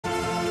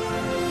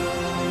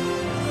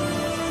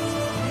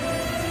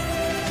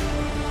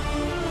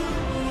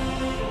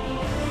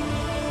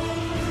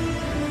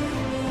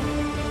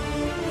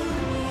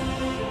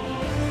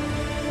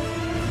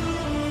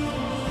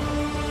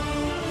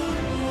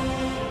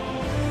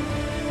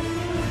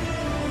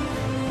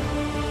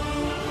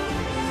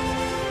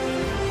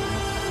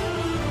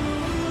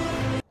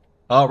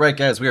All right,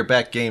 guys, we are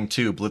back. Game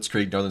two,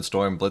 Blitzkrieg, Northern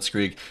Storm.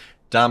 Blitzkrieg,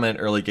 dominant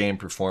early game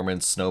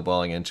performance,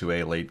 snowballing into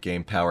a late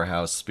game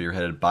powerhouse,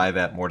 spearheaded by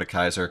that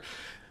Mordekaiser.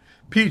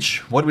 Peach,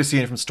 what are we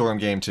seeing from Storm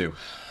Game two?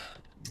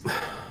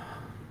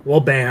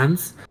 Well,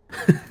 bans,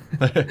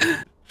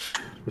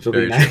 which will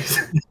be Very true. nice.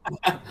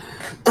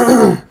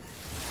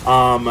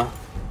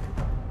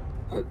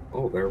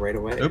 Oh, they're right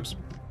away. Oops.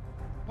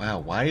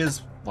 Wow, why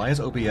is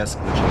OBS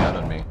glitching out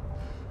on me?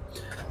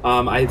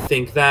 I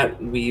think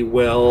that we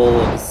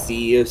will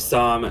see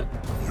some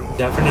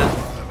definite.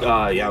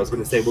 Yeah, I was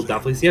going to say we'll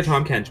definitely see a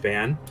Tom Kench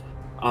ban.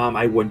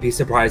 I wouldn't be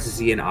surprised to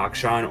see an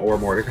Akshan or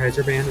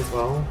Mordekaiser ban as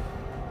well.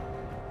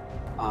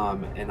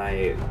 And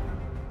I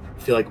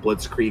feel like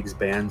Blitzkrieg's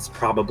bans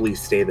probably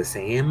stay the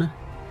same.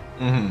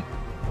 Mm-hmm.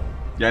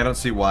 Yeah, I don't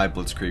see why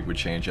Blitzkrieg would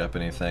change up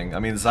anything. I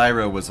mean,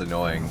 Zyro was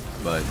annoying,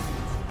 but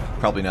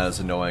probably not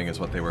as annoying as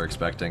what they were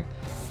expecting.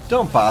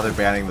 Don't bother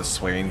banning the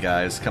Swain,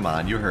 guys. Come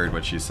on, you heard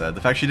what she said.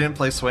 The fact she didn't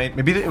play Swain,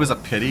 maybe it was a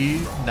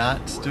pity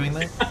not doing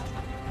that.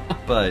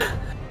 But,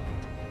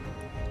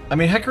 I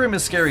mean, Hecarim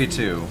is scary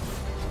too.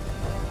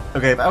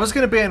 Okay, if I was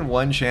going to ban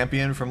one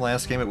champion from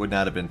last game, it would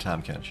not have been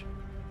Tom Kench.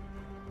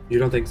 You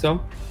don't think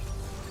so?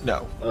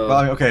 No. Well,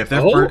 I mean, okay,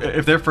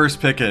 if they're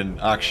first picking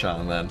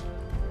Akshan, then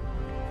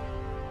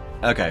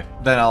okay,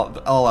 then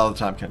I'll allow the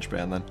Tom Kench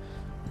ban then.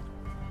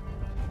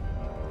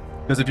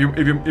 Because if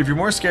you're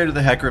more scared of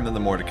the Hecarim than the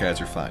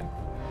Mordekaiser, fine.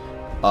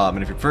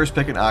 And if you're first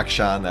picking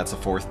Akshan, that's a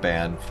fourth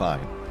ban,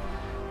 fine.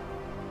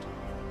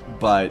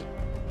 But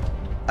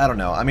I don't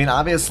know. I mean,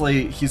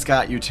 obviously he's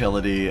got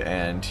utility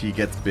and he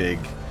gets big,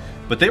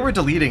 but they were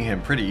deleting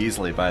him pretty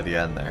easily by the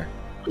end there.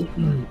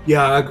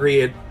 Yeah,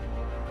 agreed.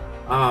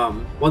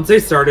 Once they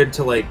started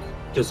to like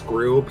just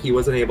group, he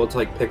wasn't able to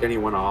like pick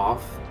anyone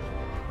off.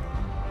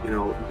 You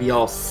know, be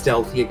all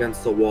stealthy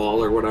against the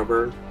wall or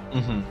whatever.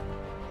 Mm-hmm.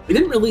 We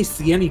didn't really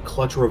see any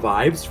clutch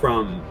revives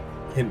from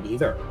him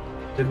either,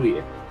 did we?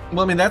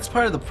 Well, I mean, that's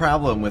part of the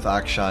problem with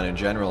Akshan in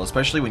general,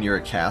 especially when you're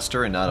a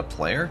caster and not a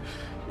player,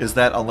 is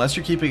that unless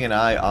you're keeping an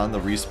eye on the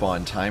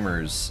respawn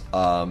timers,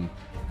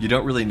 you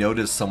don't really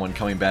notice someone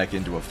coming back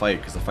into a fight,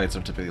 because the fights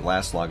don't typically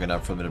last long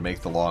enough for them to make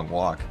the long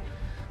walk.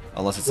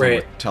 Unless it's someone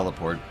with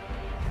teleport.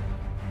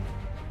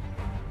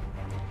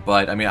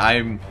 But, I mean,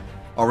 I'm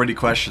already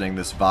questioning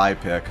this Vi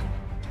pick.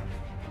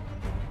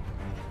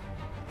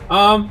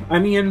 I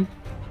mean,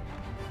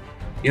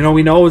 you know,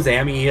 we know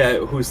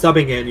Zami, who's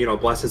subbing in, you know,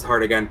 bless his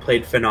heart again,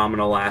 played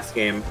phenomenal last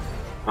game.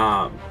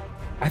 I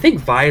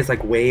think Vi is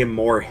like way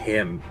more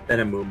him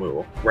than a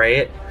Mumu,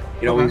 right?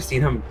 You know, we've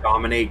seen him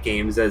dominate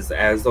games as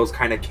those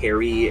kind of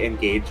carry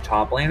engaged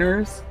top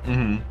laners.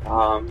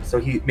 Mm-hmm. So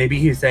maybe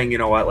he's saying, you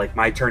know what, like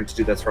my turn to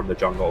do this from the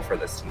jungle for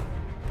this team.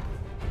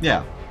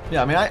 Yeah.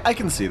 Yeah, I mean, I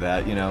can see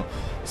that, you know,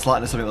 slot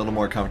into something a little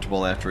more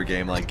comfortable after a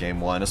game like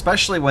game one,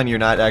 especially when you're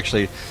not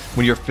actually,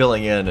 when you're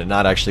filling in and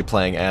not actually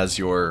playing as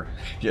your,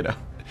 you know,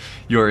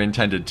 your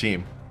intended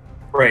team.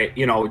 Right,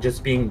 you know,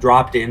 just being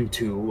dropped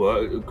into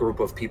a group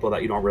of people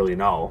that you don't really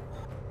know.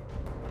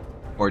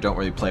 Or don't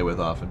really play with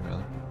often,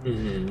 really.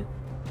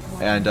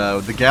 Mm-hmm. And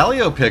the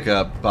Galio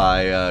pickup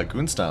by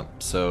Goonstomp,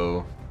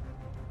 so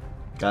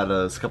got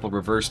a couple of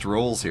reversed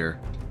roles here.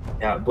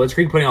 Yeah,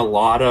 Blitzkrieg putting a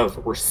lot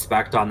of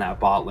respect on that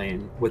bot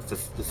lane with the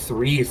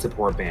three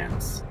support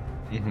bans.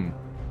 Mm-hmm.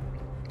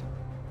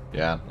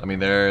 Yeah, I mean,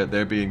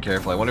 they're being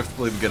careful. I wonder if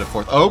we can get a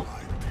fourth. Oh!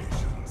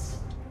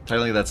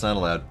 Technically, that's not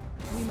allowed.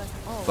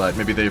 But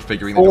maybe they're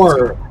figuring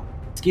that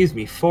excuse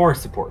me, 4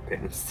 support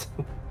bans.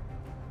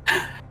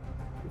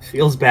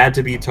 Feels bad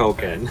to be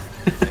token.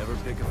 Never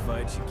pick a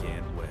fight you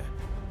can't win.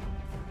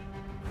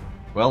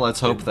 Well, let's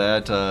hope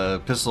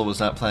that Pistol was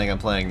not planning on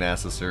playing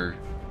Nasus or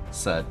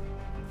Set.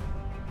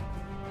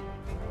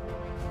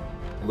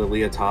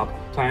 Lilia top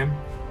time?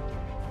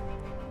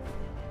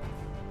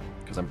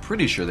 Because I'm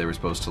pretty sure they were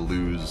supposed to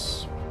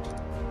lose.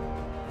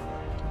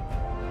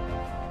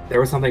 There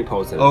was something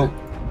posted. Oh,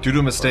 due to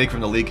a mistake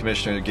from the League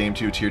Commissioner, Game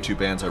 2 Tier 2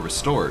 bans are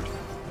restored.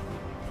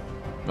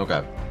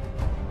 Okay.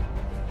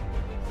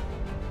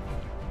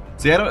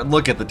 See, I don't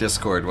look at the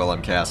Discord while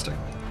I'm casting,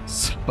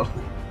 so...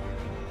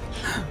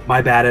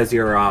 My bad as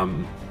your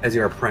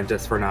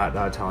apprentice for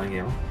not telling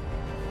you.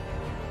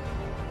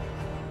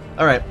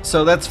 Alright,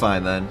 so that's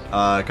fine then.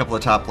 A couple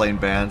of top lane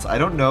bans. I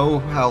don't know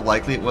how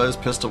likely it was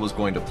Pistol was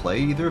going to play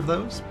either of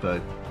those,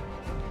 but...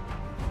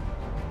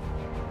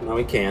 No,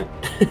 he can't.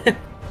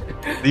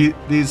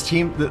 This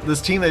team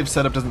they've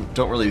set up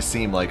don't really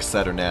seem like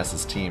Set or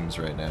Nasus teams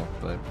right now,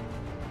 but...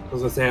 I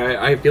was gonna say,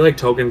 I feel like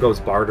Token goes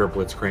Bard or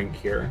Blitzkrieg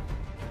here.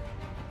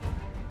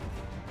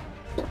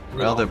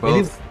 Well, they're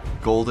both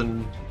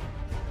golden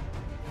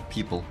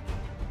people.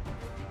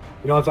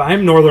 You know, if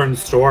I'm Northern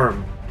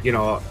Storm, you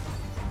know,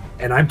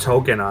 and I'm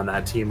Token on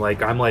that team,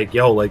 like, I'm like,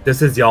 yo, like,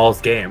 this is y'all's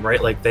game,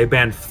 right? Like, they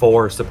banned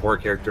 4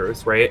 support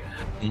characters, right?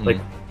 Mm-hmm. Like,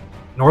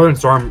 Northern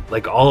Storm,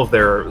 like, all of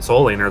their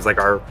soul laners, like,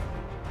 are...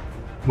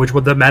 Which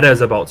what the meta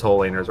is about soul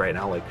laners right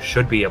now, like,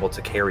 should be able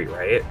to carry,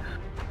 right?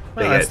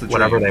 They Well, get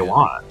whatever they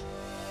want.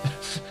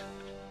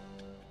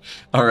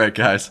 Alright,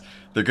 guys.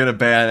 They're gonna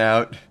ban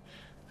out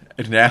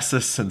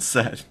Nasus and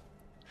Set.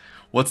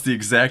 What's the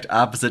exact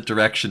opposite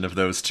direction of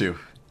those two?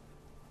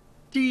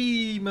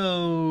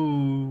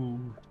 Demo.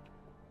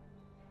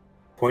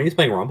 Pointy's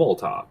playing Rumble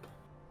top.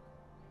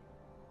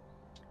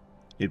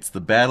 It's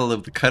the battle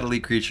of the cuddly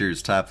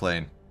creatures, top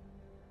lane.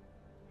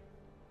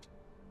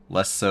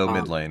 Less so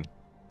mid lane.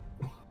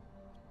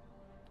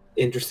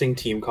 Interesting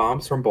team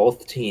comps from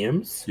both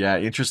teams. Yeah,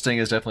 interesting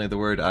is definitely the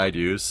word I'd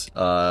use.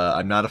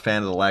 I'm not a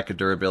fan of the lack of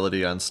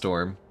durability on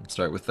Storm. Let's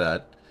start with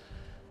that.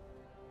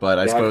 But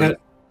I suppose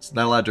it's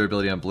not a lot of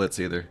durability on Blitz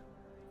either.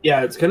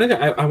 Yeah, it's kind of.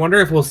 I wonder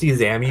if we'll see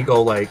Zammy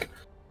go like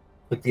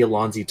the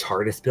Alonzi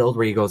TARDIS build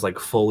where he goes like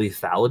full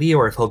lethality,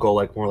 or if he'll go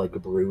like more like a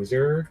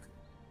bruiser.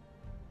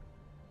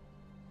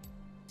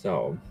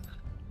 So,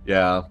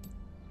 yeah,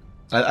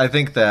 I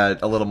think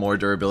that a little more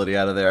durability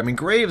out of there. I mean,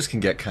 Graves can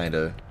get kind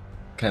of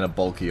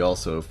bulky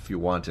also if you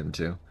want him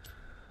to.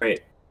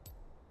 Right,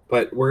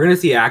 but we're gonna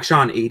see action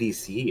on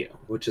ADC,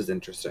 which is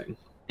interesting.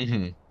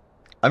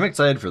 I'm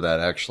excited for that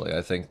actually.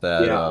 I think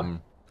that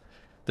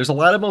there's a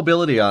lot of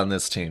mobility on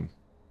this team.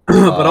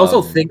 But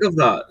also think of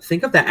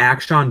the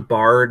Action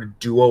Bard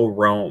duo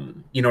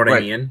roam. You know what I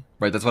mean?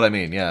 Right, that's what I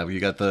mean. Yeah, you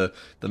got the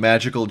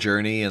magical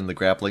journey and the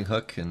grappling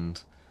hook,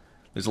 and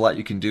there's a lot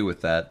you can do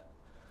with that.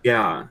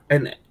 Yeah,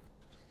 and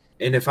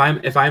if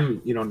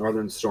I'm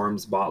Northern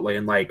Storm's bot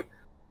lane, like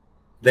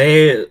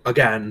they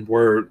again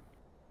were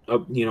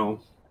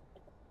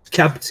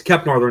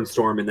kept Northern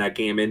Storm in that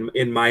game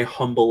in my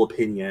humble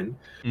opinion.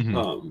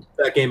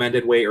 That game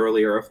ended way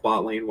earlier if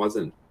bot lane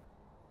wasn't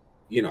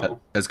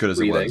as good as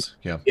breathing. It was.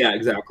 Yeah,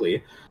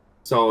 exactly.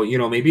 So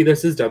maybe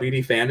this is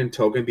WD fan and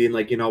Token being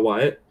like, you know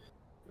what,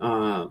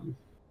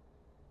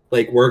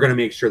 like we're gonna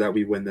make sure that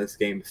we win this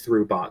game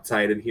through bot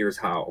side, and here's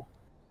how.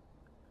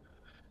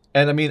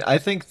 And I mean, I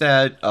think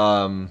that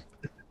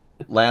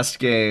last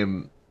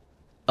game,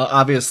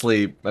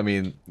 obviously, I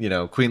mean,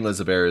 Queen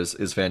Elizabeth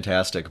is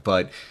fantastic,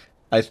 but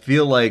I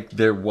feel like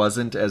there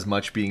wasn't as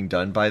much being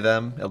done by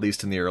them, at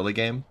least in the early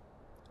game.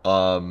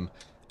 And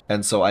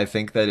so I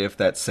think that if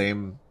that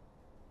same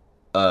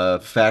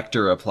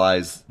factor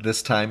applies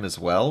this time as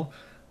well,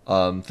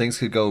 things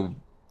could go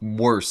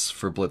worse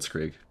for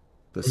Blitzkrieg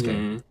this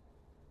game.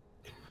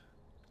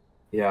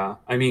 Yeah,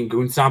 I mean,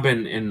 Goonstomp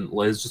and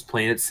Liz just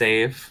playing it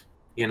safe,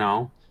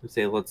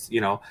 say let's,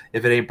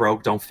 if it ain't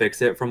broke, don't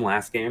fix it from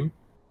last game.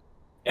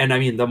 And I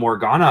mean, the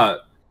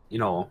Morgana,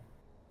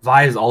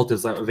 Vi's ult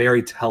is a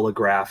very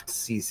telegraphed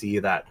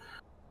CC that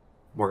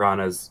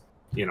Morgana's,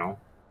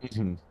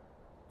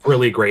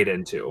 really great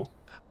into.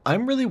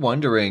 I'm really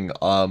wondering,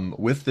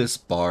 with this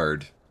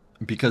Bard,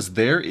 because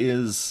there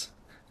is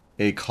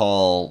a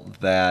call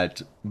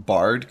that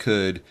Bard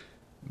could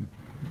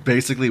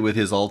basically with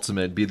his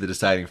ultimate be the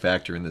deciding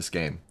factor in this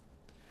game.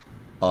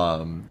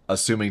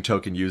 Assuming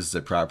Token uses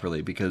it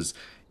properly, because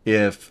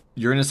if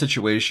you're in a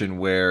situation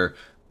where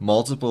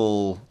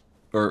multiple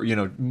or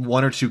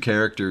one or two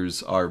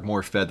characters are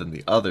more fed than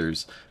the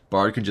others,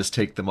 Bard can just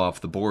take them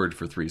off the board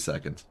for 3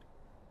 seconds.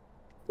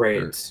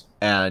 Right.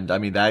 And I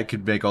mean that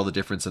could make all the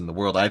difference in the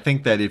world. I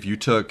think that if you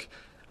took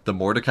the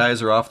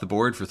Mordekaiser off the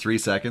board for 3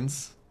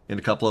 seconds in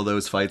a couple of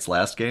those fights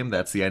last game,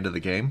 that's the end of the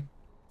game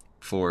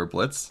for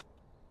Blitz.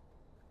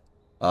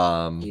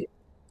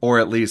 Or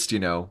at least,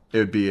 it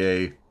would be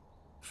a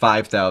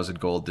 5,000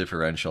 gold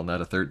differential, not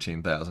a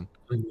 13,000.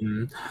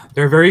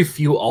 There are very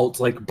few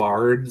ults like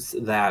Bards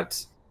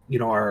that,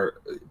 are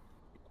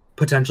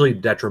potentially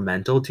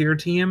detrimental to your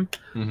team.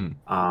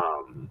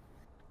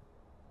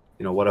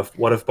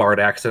 What if Bard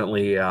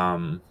accidentally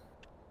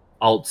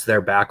ults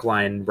their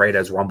backline right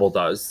as Rumble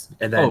does,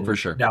 and then for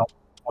sure now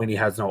Pointy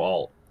has no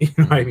ult. You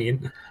know what I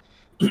mean?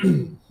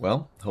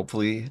 Well,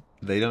 hopefully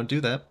they don't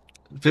do that.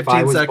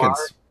 15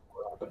 seconds.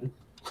 Bard,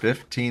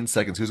 15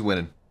 seconds. Who's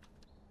winning?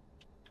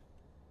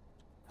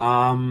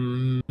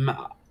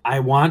 I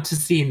want to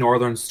see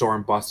Northern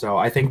Storm bust out.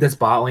 I think this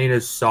bot lane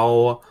is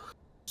so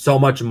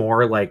much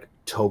more like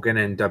Token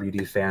and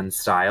WD fan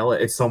style.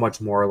 It's so much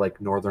more like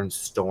Northern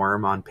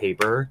Storm on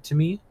paper to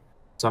me.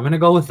 So I'm going to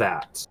go with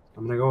that.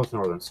 I'm going to go with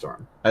Northern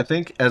Storm. I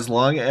think as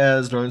long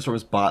as Northern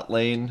Storm's bot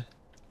lane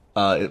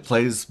it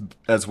plays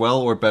as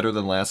well or better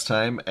than last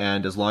time,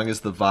 and as long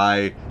as the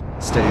Vi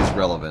stays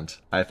relevant,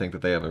 I think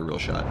that they have a real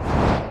shot.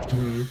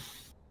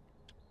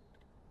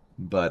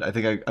 But I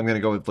think I'm going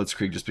to go with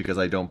Blitzkrieg just because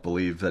I don't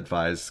believe that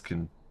Vi's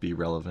can be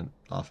relevant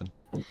often.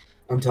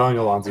 I'm telling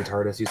Alonzi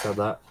TARDIS you said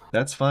that.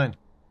 That's fine.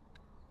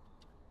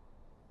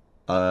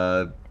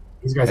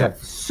 These guys have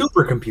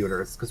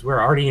supercomputers because we're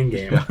already in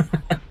game.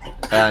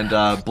 And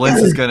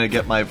Blitz is going to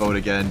get my vote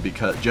again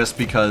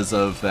because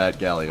of that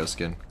Galio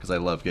skin, because I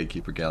love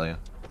Gatekeeper Galio.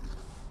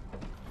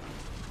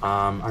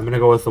 I'm going to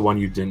go with the one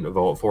you didn't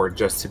vote for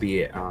just to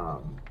be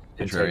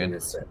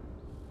antagonistic.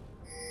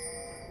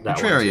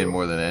 Contrarian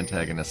more than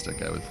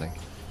antagonistic, I would think.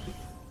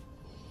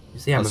 You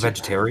see, I'm a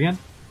vegetarian?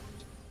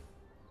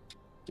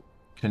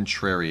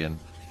 Contrarian.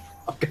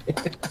 Okay.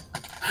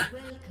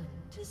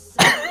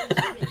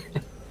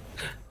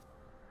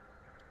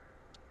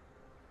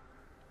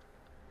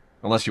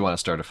 Unless you want to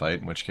start a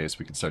fight, in which case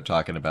we can start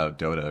talking about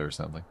Dota or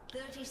something.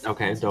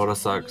 Okay, Dota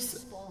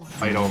sucks.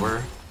 Fight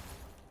over.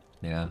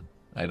 Yeah,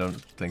 I don't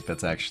think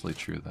that's actually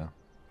true, though.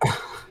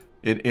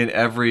 In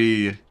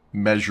every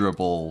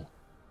measurable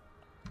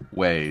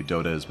way,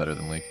 Dota is better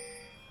than League.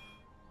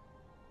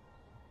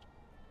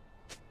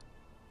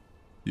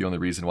 The only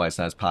reason why it's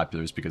not as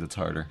popular is because it's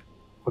harder.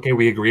 Okay,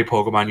 we agree.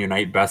 Pokemon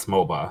Unite best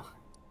MOBA.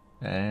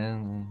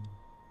 And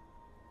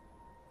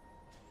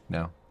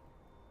no.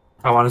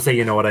 I want to say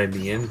you know what I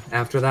mean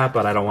after that,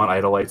 but I don't want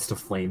Idolites to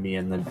flame me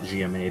in the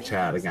GMA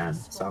chat again.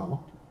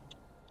 So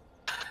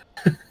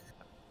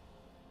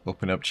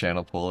Open up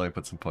channel poll. I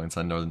put some points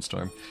on Northern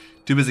Storm.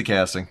 Too busy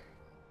casting.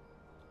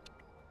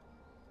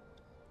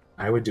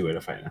 I would do it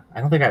if I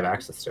don't think I have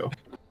access to.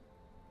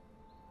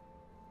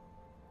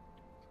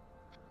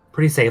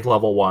 Pretty safe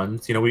level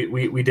ones. You know,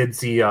 we did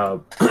see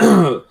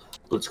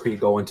Blitzkrieg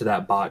go into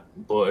that bot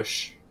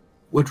bush,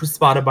 which was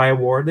spotted by a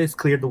ward. They just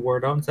cleared the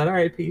ward out and said, "All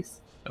right,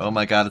 peace." Oh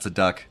my god, it's a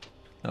duck.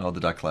 Oh,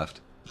 the duck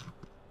left.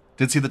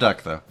 Did see the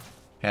duck, though.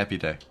 Happy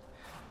day.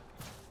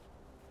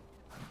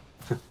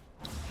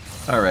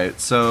 Alright,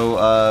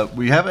 so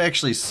we have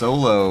actually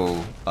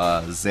solo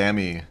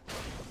Zammy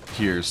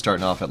here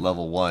starting off at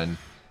level 1,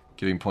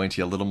 giving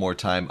Pointy a little more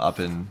time up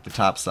in the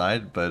top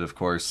side, but of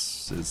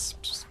course is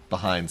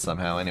behind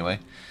somehow anyway.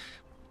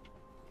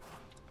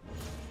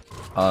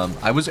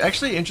 I was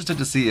actually interested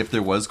to see if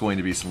there was going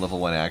to be some level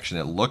 1 action.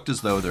 It looked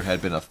as though there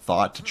had been a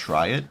thought to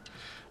try it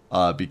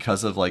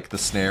because of like the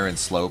snare and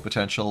slow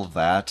potential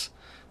that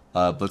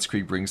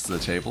Blitzkrieg brings to the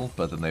table,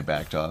 but then they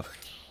backed off.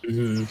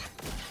 Mm-hmm.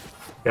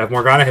 Yeah, if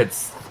Morgana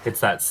hits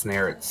that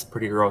snare, it's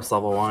pretty gross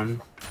level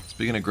 1.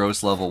 Speaking of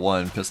gross level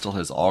 1, Pistol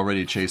has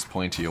already chased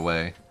Pointy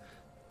away.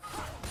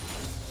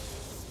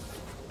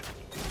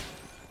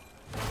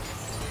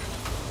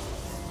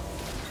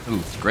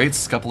 Ooh,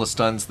 great couple of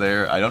stuns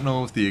there. I don't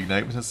know if the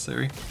ignite was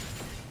necessary,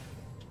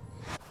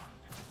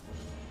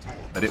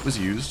 but it was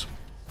used.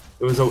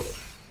 It was a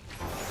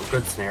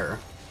good snare.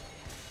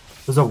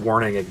 It was a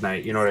warning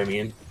ignite, you know what I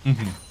mean?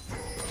 Mm-hmm.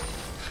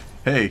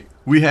 Hey,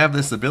 we have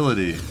this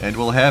ability, and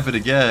we'll have it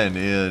again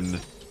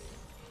in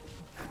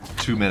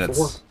 2 minutes.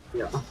 4.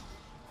 Yeah.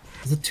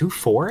 Is it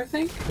 2-4, I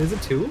think? Is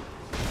it 2?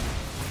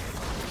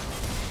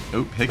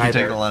 Oh, Hickey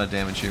taking a lot of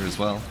damage here as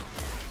well.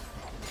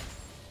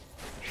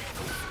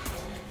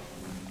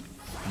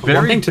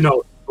 One thing to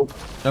note. Oh,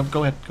 no,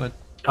 go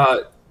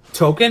ahead.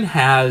 Token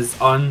has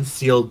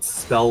Unsealed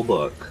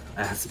Spellbook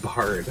as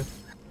Bard.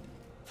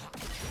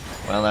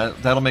 Well,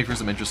 that'll make for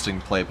some interesting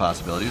play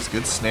possibilities.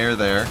 Good snare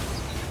there.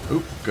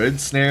 Oop, good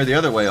snare the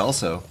other way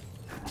also.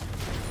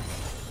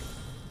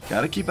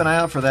 Gotta keep an eye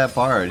out for that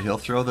Bard. He'll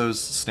throw those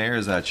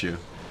snares at you.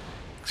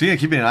 So yeah,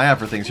 keeping an eye out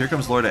for things. Here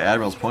comes Lord of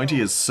Admirals. Pointy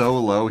is so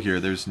low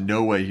here, there's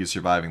no way he's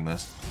surviving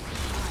this.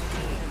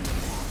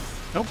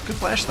 Oh, good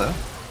flash though.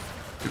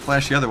 Good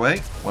flash the other way.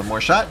 One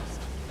more shot.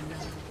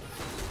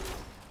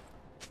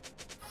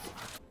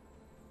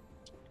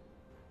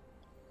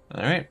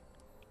 Alright.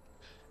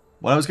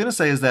 What I was going to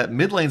say is that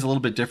mid lane's a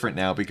little bit different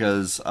now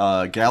because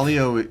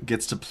Galio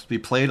gets to be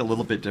played a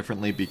little bit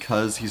differently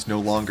because he's no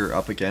longer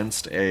up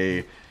against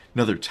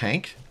another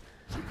tank.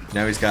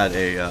 Now he's got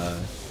a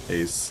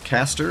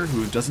caster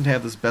who doesn't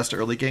have this best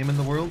early game in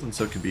the world, and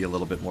so can be a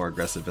little bit more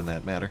aggressive in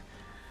that matter.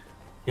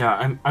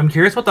 Yeah, I'm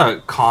curious what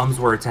the comms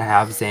were to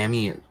have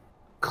Zammy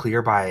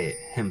clear by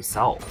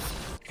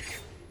himself.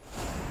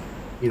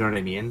 You know what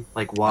I mean?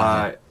 Like,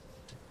 what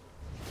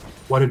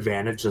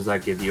advantage does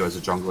that give you as a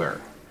jungler?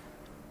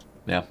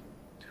 Yeah,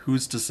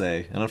 who's to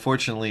say? And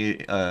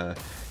unfortunately,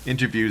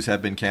 interviews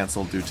have been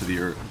canceled due to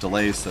the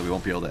delays, so we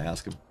won't be able to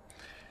ask him.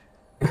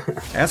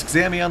 Ask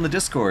Zammy on the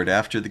Discord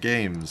after the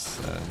games.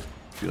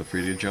 Feel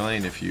free to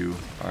join if you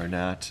are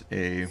not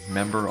a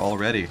member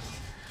already.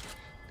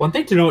 One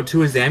thing to note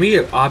too is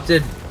Zammy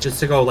opted just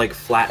to go like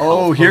flat.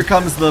 Oh, here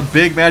comes the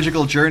big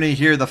magical journey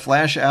here. The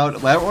flash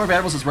out. Lord of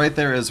Admirals is right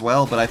there as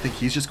well, but I think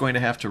he's just going to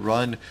have to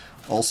run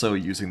also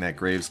using that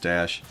Graves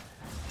dash.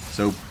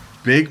 So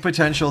big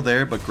potential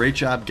there, but great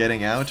job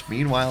getting out.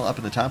 Meanwhile, up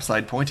in the top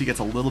side, Pointy gets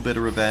a little bit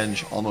of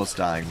revenge, almost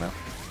dying though.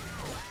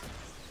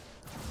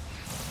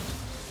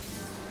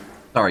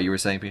 Sorry, you were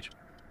saying, Peach?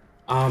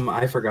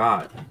 I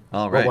forgot.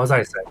 All right. What was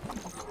I saying?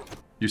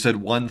 You said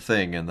one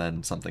thing and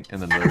then something,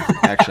 and then the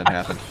action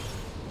happened.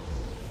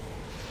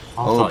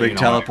 Oh, big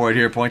teleport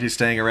here. Pointy's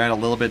staying around a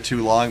little bit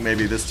too long.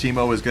 Maybe this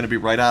Teemo is going to be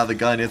right out of the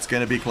gun. It's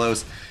going to be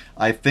close.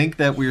 I think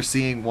that we're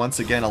seeing, once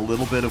again, a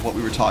little bit of what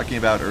we were talking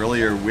about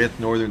earlier with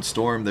Northern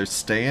Storm. They're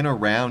staying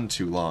around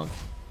too long.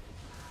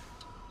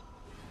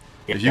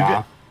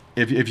 Yeah.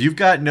 If you've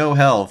got no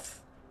health,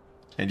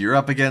 and you're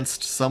up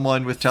against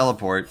someone with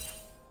teleport,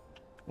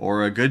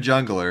 or a good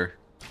jungler,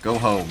 go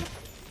home.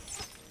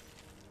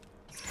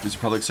 There's a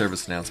public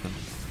service announcement.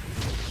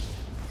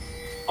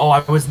 Oh, I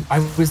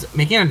was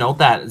making a note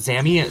that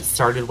Zammy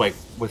started like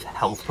with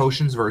health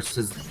potions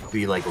versus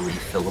the like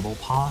refillable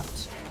pot.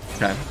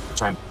 Okay.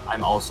 Which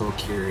I'm also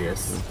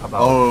curious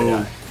about.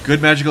 Oh,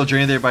 good magical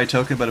drain there by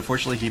Token, but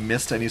unfortunately he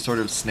missed any sort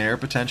of snare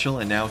potential,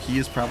 and now he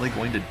is probably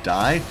going to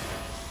die.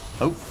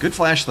 Oh, good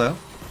flash though.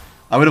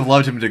 I would have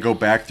loved him to go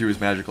back through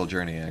his magical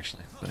journey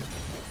actually, but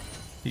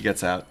he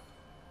gets out.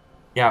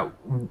 Yeah,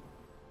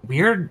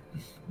 weird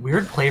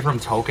play from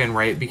Token,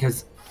 right?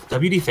 Because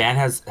WD Fan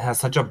has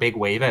such a big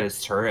wave at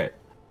his turret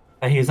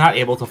that he's not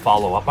able to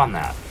follow up on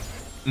that.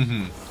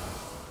 Mm-hmm.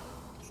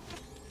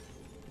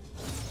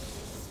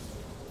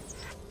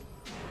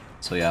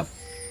 So yeah,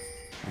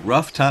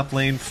 rough top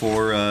lane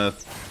for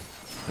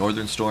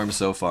Northern Storm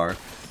so far.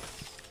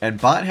 And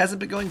bot hasn't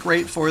been going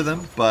great for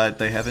them, but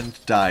they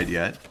haven't died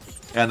yet.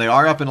 And they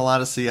are up in a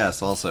lot of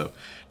CS also.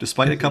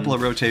 Despite a couple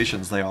of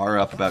rotations, they are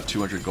up about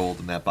 200 gold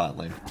in that bot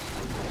lane.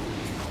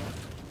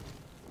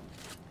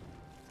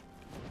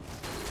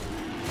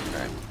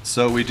 Alright,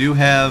 so we do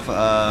have,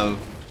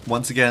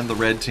 once again, the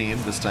red team.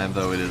 This time,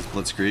 though, it is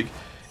Blitzkrieg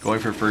going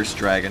for first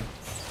dragon.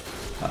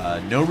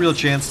 No real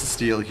chance to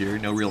steal here,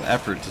 no real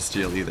effort to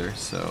steal either,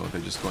 so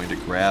they're just going to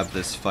grab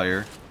this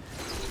fire.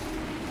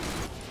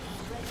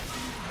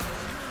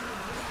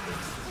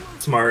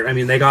 Smart. I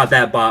mean, they got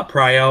that bot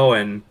prio,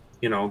 and,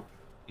 you know,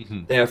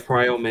 they have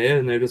prio mid,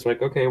 and they're just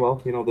like, okay,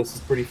 well, you know, this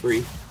is pretty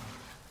free.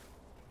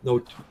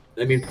 No,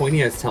 I mean, Pointy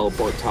has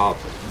teleport top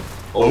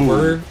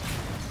over.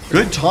 Oh,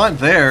 good taunt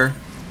there.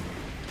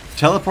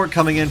 Teleport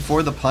coming in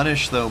for the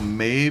punish, though.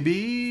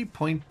 Maybe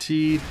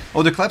Pointy...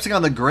 Oh, they're collapsing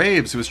on the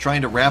Graves, who was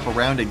trying to wrap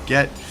around and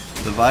get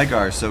the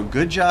Vigar. So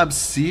good job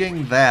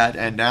seeing that,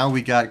 and now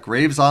we got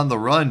Graves on the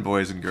run,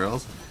 boys and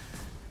girls.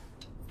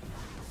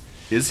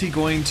 Is he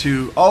going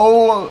to...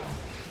 Oh!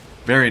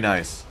 Very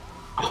nice.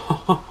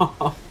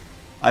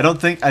 I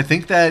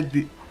think that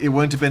it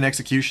wouldn't have been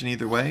execution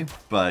either way,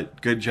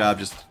 but good job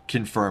just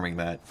confirming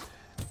that.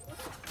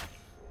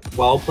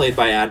 Well played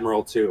by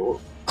Admiral,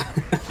 too.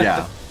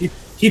 Yeah.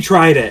 He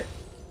tried it.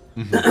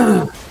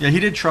 Yeah,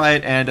 he did try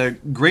it, and a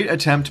great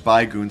attempt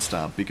by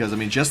Goonstomp, because, I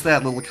mean, just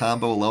that little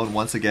combo alone,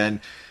 once again,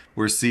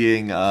 we're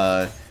seeing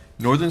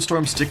Northern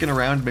Storm sticking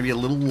around maybe a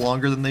little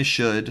longer than they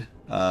should.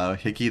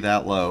 Hickey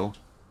that low.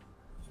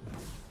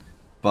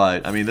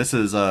 But, I mean, this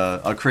is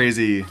a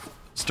crazy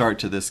start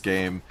to this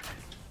game.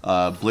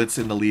 Blitz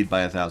in the lead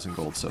by 1,000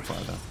 gold so far,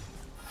 though.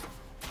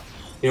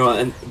 You know,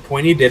 and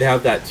Pointy did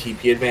have that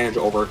TP advantage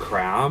over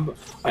Crab.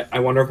 I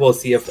wonder if we'll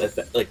see if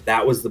like,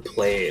 that was the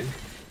play.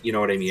 You know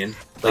what I mean?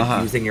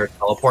 Like, using your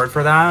teleport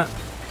for that.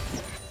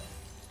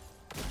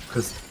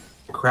 Because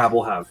Crab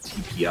will have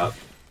TP up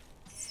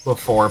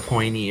before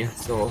Pointy.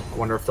 So, I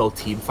wonder if they'll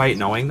team fight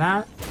knowing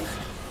that.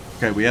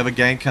 Okay, we have a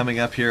gank coming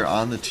up here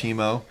on the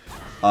Teemo.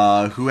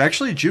 Who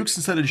actually jukes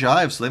instead of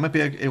jive, so they might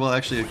be able to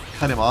actually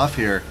cut him off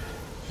here.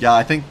 Yeah,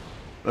 I think...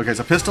 Okay,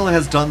 so Pistol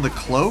has done the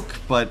cloak,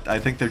 but I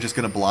think they're just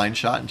going to blind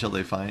shot until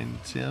they find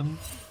him.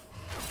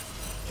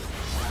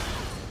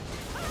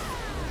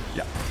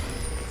 Yeah.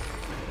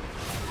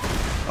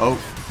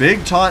 Oh,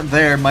 big taunt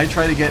there. Might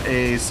try to get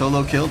a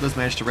solo kill. Does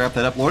manage to wrap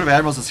that up. Lord of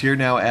Admirals is here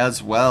now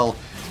as well.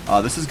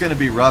 This is going to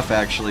be rough,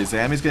 actually.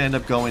 Zammy's going to end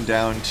up going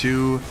down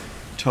to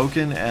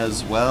Token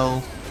as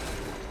well.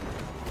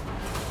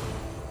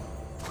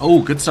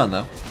 Oh, good stun,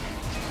 though.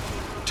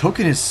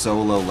 Token is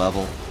so low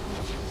level.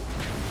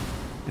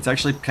 It's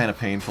actually kind of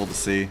painful to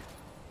see.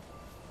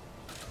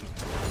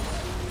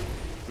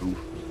 Ooh.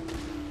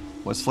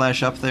 Was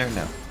Flash up there?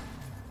 No.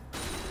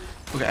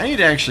 Okay, I need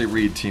to actually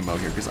read Teemo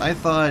here, because I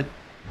thought...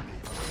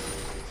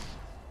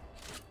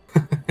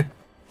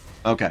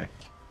 Okay.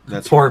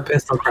 That's Poor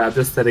Pistol Crab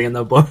just sitting in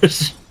the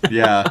bush.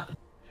 Yeah.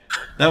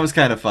 That was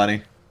kind of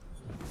funny.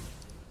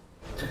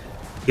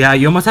 Yeah,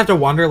 you almost have to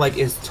wonder, like,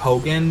 is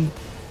Token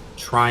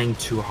trying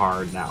too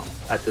hard now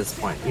at this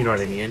point? You know what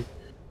I mean?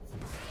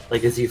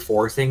 Like, is he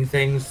forcing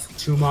things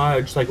too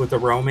much, like with the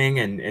roaming,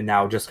 and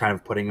now just kind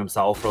of putting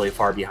himself really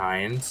far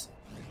behind?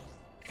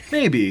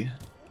 Maybe.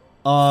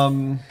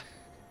 I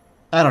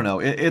don't know.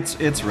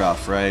 It's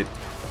rough, right?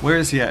 Where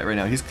is he at right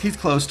now? He's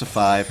close to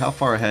 5. How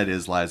far ahead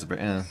is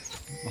Liza?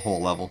 A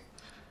whole level.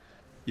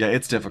 Yeah,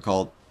 it's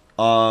difficult.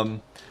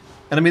 And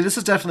I mean, this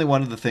is definitely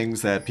one of the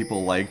things that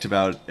people liked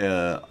about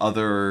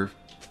other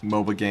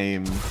MOBA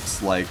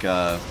games, like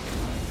well,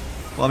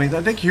 I mean,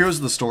 I think Heroes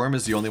of the Storm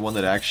is the only one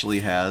that actually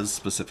has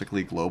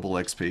specifically global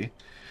XP,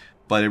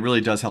 but it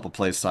really does help a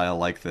play style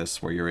like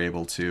this, where you're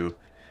able to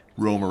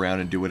roam around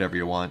and do whatever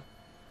you want.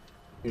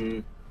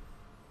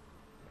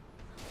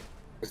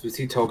 As we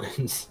see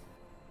Tokens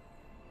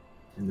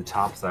in the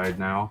top side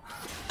now.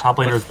 Top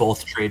laners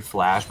both trade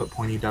flash, but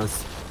Pointy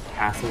does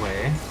pass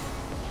away.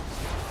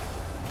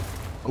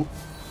 Oh,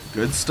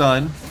 good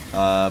stun,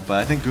 but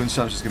I think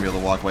Goonstomp's just going to be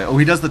able to walk away. Oh,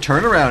 he does the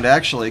turnaround,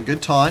 actually.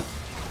 Good taunt.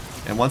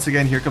 And once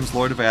again, here comes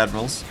Lord of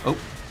Admirals. Oh,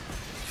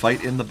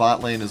 fight in the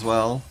bot lane as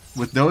well.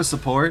 With no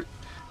support,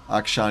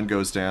 Akshan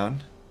goes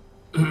down.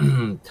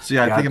 So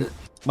yeah, I think it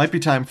might be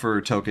time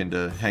for Token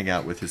to hang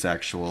out with his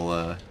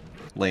actual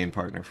lane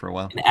partner for a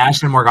while. And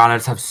Ashe and Morgana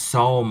just have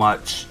so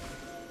much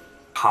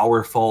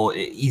powerful,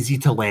 easy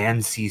to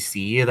land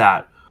CC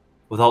that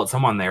without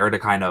someone there to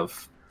kind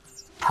of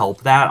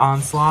help that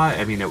onslaught,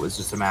 I mean, it was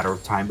just a matter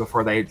of time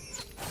before they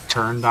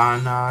turned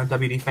on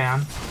WD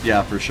Fan.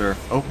 Yeah, for sure.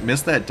 Oh,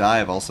 missed that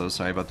dive also.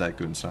 Sorry about that,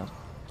 Goonstomp.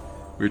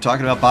 We were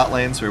talking about bot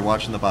lane, so we were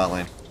watching the bot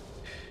lane.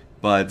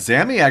 But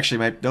Zammy actually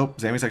might... Nope,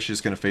 Zammy's actually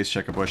just going to face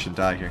check a bush and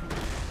die here.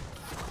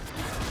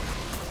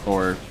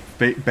 Or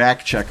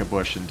back check a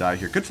bush and die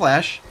here. Good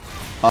flash.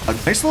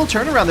 Nice little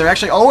turnaround there,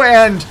 actually. Oh,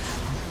 and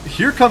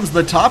here comes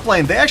the top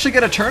lane. They actually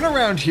get a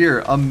turnaround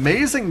here.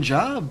 Amazing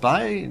job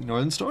by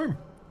Northern Storm.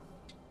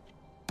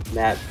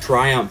 That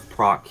Triumph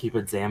proc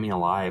keeping Zammy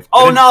alive.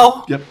 Oh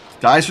no! Yep,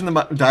 dies from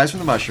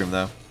the mushroom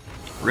though.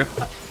 Rip.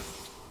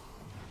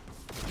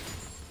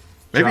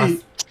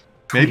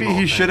 Maybe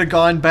he should have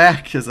gone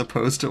back as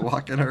opposed to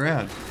walking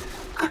around.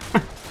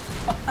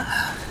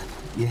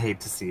 You hate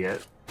to see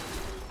it.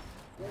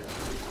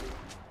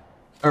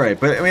 All right,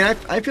 but I mean,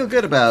 I feel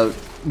good about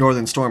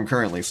Northern Storm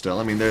currently. Still,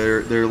 I mean,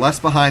 they're less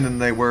behind than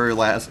they were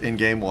in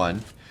game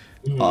 1.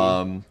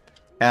 And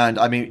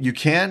I mean, you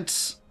can't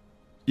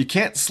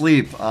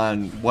sleep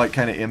on what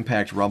kind of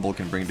impact Rumble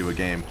can bring to a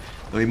game.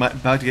 We might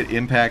about to get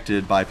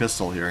impacted by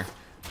Pistol here.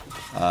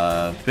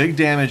 Big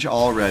damage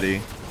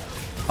already,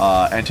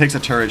 and takes a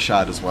turret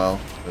shot as well.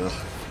 Ugh.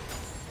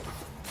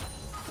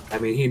 I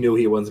mean, he knew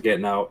he wasn't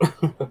getting out.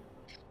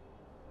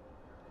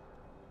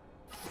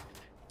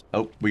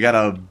 Oh, we got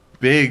a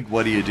big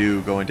what do you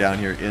do going down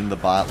here in the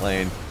bot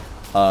lane.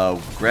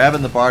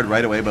 Grabbing the Bard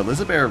right away, but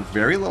Lizabear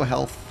very low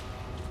health.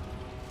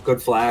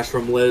 Good flash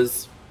from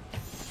Liz.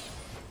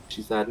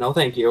 She said, no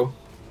thank you.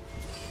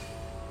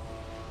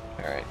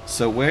 Alright,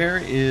 so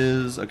where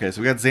is... Okay,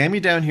 so we got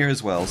Zammy down here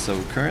as well,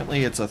 so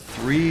currently it's a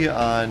 3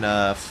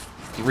 on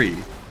 3.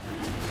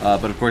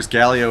 But of course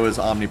Galio is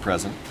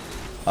omnipresent.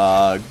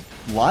 A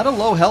lot of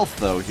low health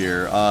though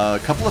here. A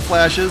couple of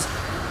flashes.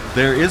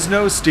 There is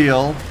no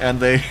steal, and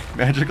they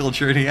magical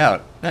journey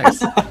out.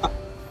 Nice. I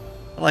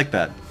like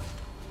that.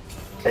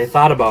 They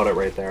thought about it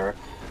right there.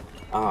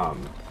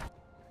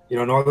 You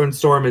know, Northern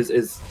Storm is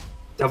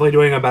definitely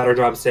doing a better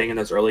job staying in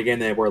this early game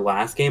than they were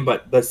last game,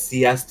 but the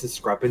CS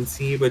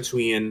discrepancy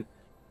between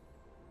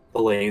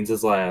the lanes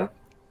is like...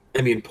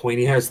 I mean,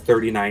 Pointy has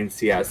 39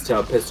 CS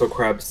to Pistol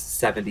Crab's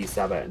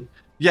 77.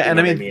 Yeah, and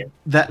I mean,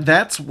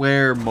 that's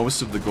where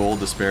most of the gold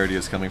disparity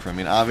is coming from. I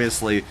mean,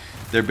 obviously,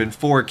 there have been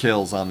 4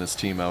 kills on this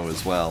Teemo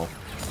as well,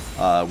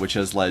 which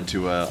has led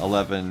to a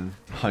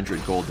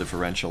 1,100 gold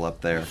differential up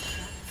there.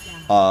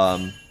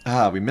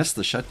 We missed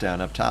the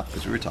shutdown up top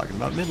because we were talking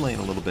about mid lane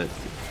a little bit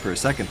for a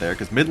second there,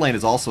 because mid lane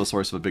is also a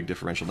source of a big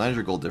differential,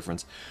 900 gold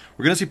difference.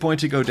 We're going to see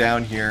Pointy go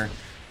down here.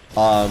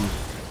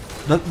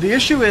 The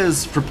issue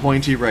is, for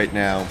Pointy right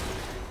now,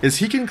 is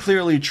he can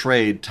clearly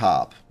trade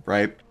top,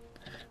 right?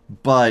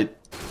 But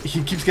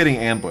he keeps getting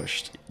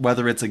ambushed,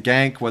 whether it's a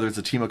gank, whether it's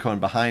a Teemo coming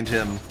behind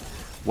him,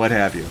 what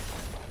have you.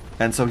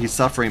 And so he's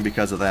suffering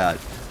because of that.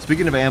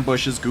 Speaking of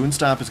ambushes,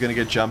 Goonstomp is going to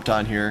get jumped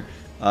on here.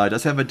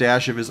 Does have a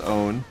dash of his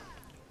own,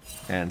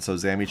 and so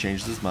Zammy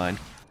changes his mind.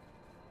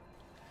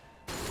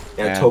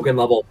 Yeah, and Token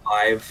level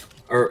 5,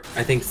 or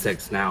I think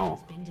 6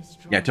 now.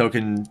 Yeah,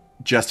 Token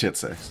just hit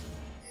 6.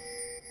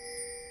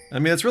 I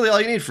mean, that's really all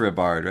you need for a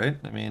Bard, right?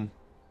 I mean...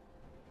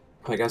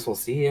 I guess we'll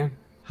see.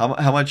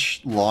 How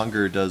much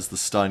longer does the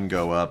stun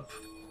go up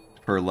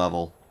per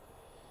level?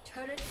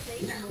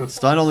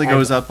 Stun only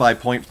goes up by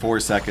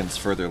 0.4 seconds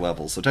further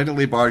levels, so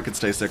technically Bard could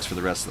stay 6 for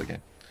the rest of the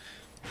game.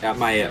 Yeah,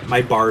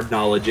 my Bard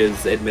knowledge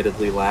is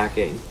admittedly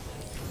lacking.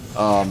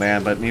 Oh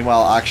man, but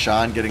meanwhile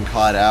Akshan getting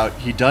caught out.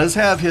 He does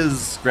have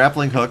his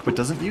grappling hook, but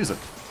doesn't use it.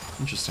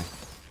 Interesting.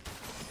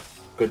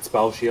 Good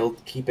spell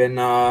shield, keeping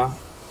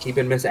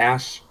Miss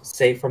Ashe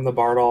safe from the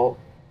Bard ult.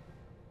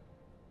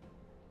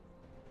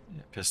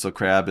 Pistol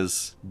Crab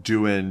is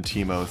doing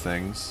Teemo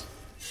things.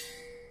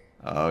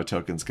 Oh,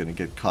 Token's gonna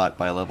get caught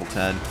by level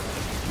 10.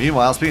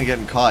 Meanwhile, speaking of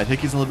getting caught,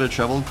 Hickey's in a little bit of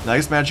trouble.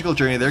 Nice magical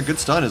journey there. Good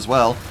stun as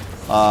well.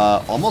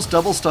 Almost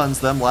double stuns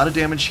them. A lot of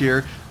damage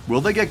here.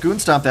 Will they get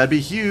Goonstomp? That'd be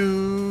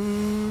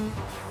huge.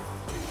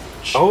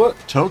 Oh.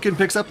 Token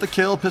picks up the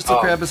kill. Pistol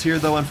Crab is here,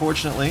 though,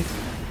 unfortunately.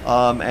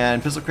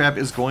 And Pistol Crab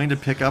is going to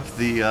pick up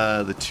the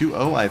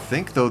 2-0, I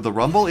think, though the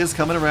Rumble is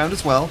coming around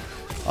as well.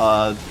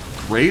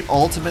 Great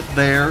ultimate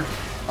there.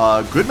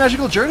 Good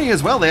magical journey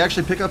as well. They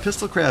actually pick up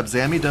Pistol Crab.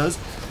 Zammy does.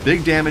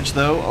 Big damage,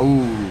 though.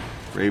 Oh,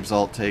 Graves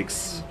ult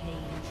takes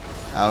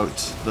out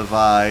the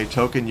Vi.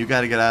 Token, you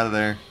got to get out of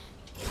there.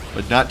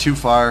 But not too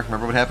far.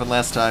 Remember what happened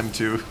last time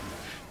to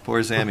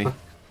poor Zammy.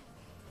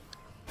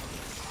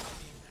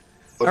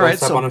 Alright,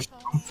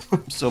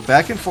 so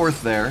back and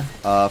forth there.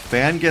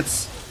 Fan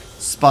gets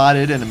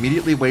spotted and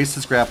immediately wastes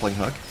his grappling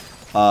hook.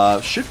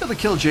 Should be able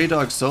to kill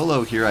J-Dog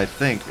solo here, I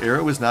think.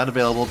 Arrow is not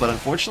available, but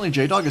unfortunately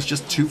J-Dog is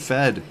just too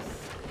fed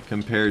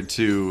compared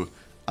to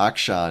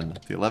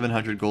Akshan. The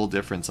 1,100 gold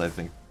difference, I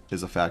think,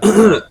 is a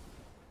factor.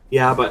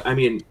 Yeah, but I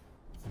mean,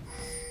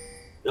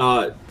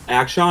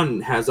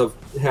 Akshan has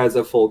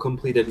a full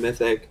completed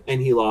mythic,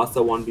 and he lost a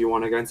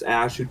 1v1 against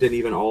Ashe, who didn't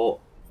even ult.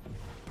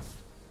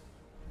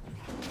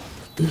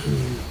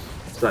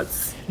 So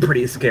that's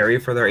pretty scary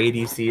for their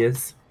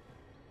ADCs.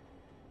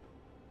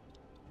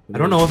 I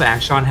don't know if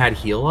Akshan had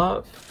heal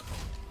up.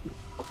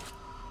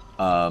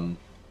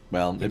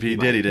 Well, if he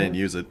did, he didn't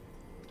use it.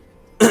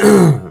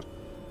 But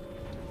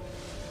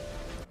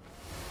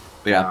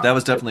yeah, that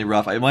was definitely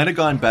rough. It might have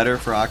gone better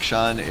for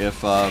Akshan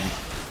if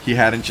he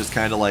hadn't just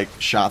kind of like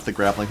shot the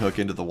grappling hook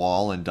into the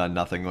wall and done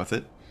nothing with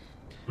it.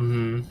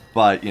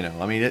 But, you know,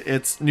 I mean,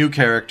 it's new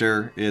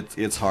character.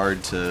 It's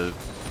hard to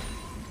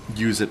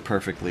use it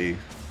perfectly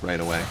right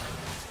away.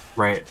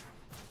 Right.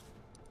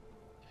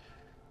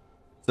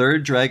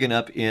 Third dragon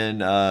up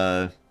in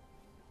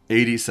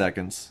 80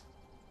 seconds.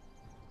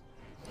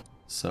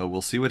 So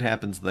we'll see what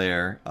happens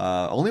there.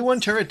 Only one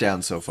turret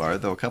down so far,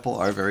 though a couple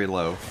are very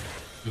low.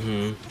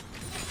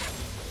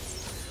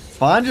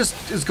 Fawn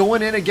just is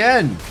going in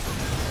again.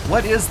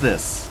 What is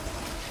this?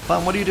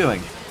 Fawn, what are you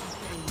doing?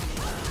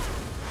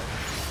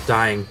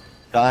 Dying.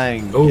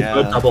 Dying. Oh, yeah.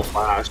 good double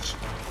flash.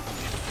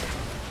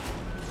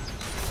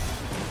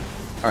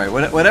 All right.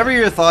 Whatever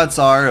your thoughts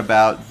are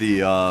about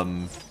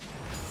the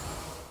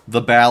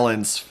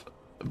balance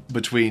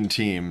between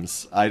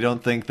teams, I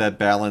don't think that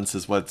balance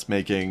is what's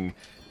making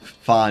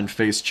Fawn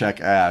face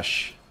check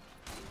Ashe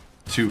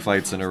 2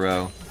 fights in a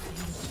row.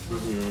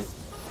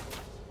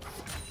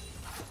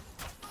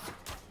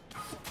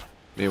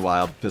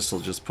 Meanwhile, Pistol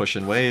just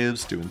pushing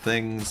waves, doing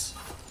things.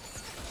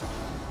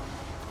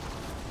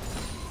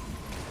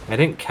 I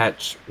didn't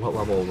catch what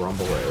level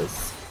Rumble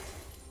is.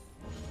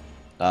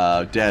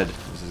 Dead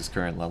is his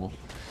current level.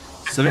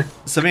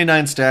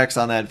 79 stacks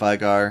on that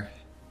Vigar.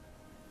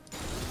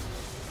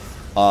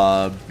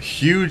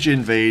 Huge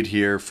invade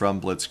here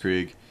from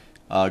Blitzkrieg.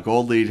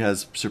 Gold lead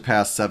has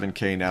surpassed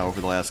 7k now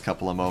over the last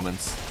couple of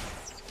moments.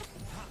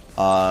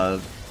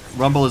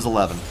 Rumble is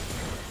 11.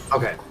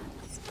 Okay.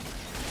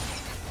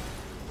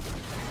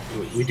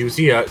 We do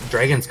see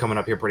dragons coming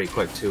up here pretty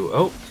quick too.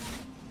 Oh.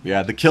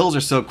 Yeah, the kills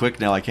are so quick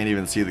now I can't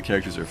even see the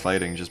characters are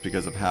fighting just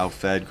because of how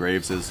fed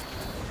Graves is.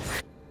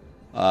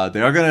 They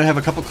are going to have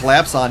a couple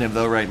collapse on him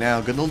though right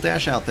now. Good little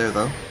dash out there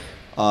though.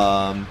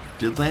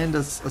 Did land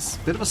a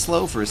bit of a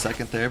slow for a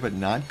second there, but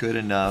not good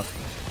enough.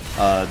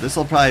 This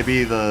will probably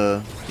be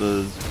the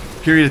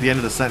period at the end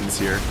of the sentence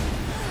here.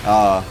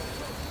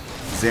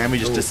 Zammy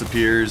just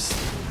disappears.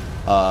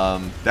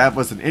 That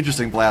was an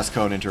interesting blast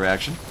cone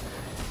interaction.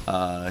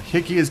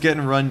 Hickey is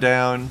getting run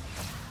down.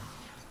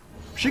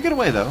 Should get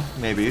away though,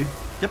 maybe.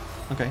 Yep,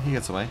 okay, he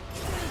gets away.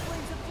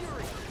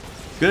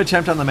 Good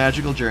attempt on the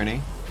magical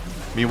journey.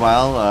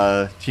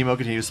 Meanwhile, Teemo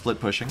continues split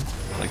pushing,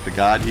 like the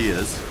god he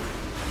is.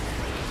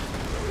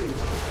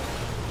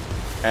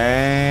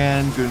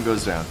 And Goon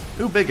goes down.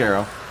 Ooh, big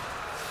arrow.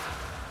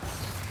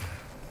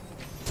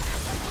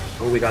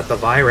 Oh, we got the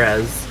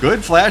Virez.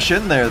 Good flash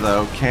in there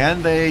though.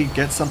 Can they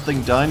get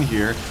something done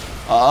here?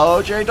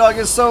 Oh, J-Dog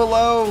is so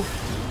low.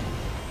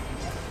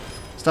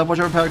 Stopwatch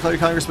overpowered, call your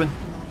congressman.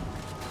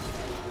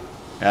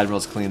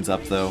 Admirals cleans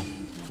up though.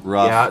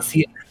 Rough. Yeah,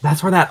 see,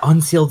 that's where that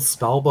unsealed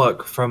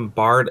spellbook from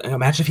Bard.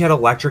 Imagine if you had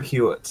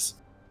electrocute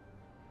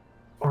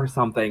or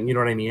something. You know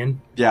what I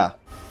mean? Yeah,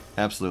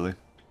 absolutely.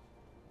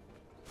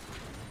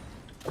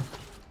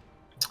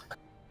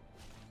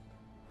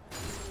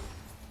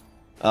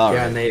 All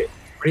yeah, right. and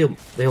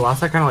they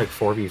lost that kind of like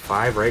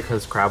 4v5, right?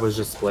 Because Crab was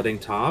just splitting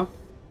top.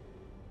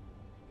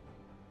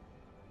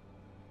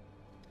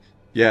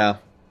 Yeah,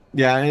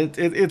 yeah,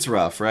 it's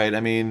rough, right? I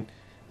mean,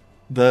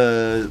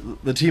 the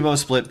Teemo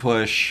split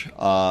push.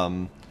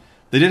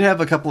 They did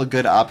have a couple of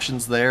good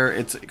options there.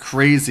 It's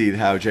crazy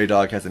how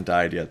J-Dog hasn't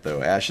died yet,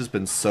 though. Ashe has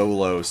been so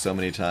low so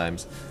many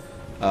times.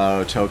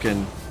 Oh,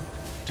 Token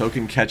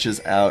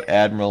catches out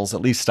Admirals,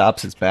 at least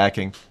stops his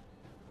backing.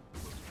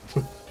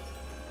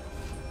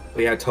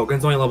 But yeah,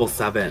 Token's only level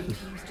 7.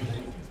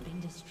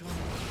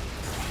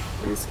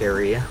 Pretty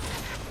scary.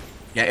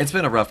 Yeah, it's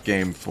been a rough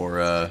game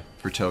for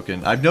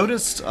Token. I've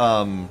noticed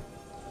on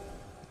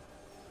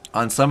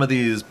some of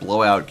these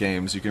blowout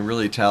games, you can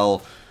really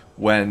tell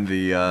when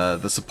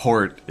the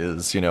support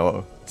is, you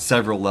know,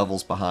 several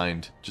levels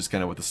behind, just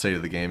kind of what the state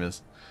of the game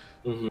is.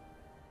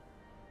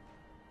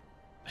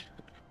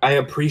 I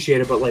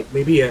appreciate it, but like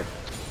maybe I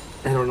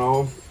don't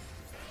know.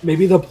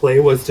 Maybe the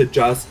play was to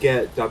just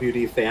get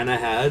WD Fan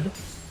ahead.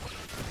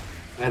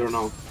 I don't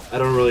know. I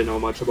don't really know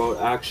much about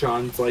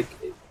Action's like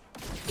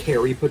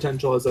carry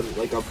potential as a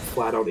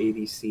flat out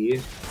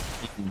ADC.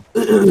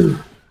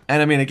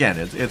 And I mean, again,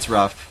 it's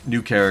rough.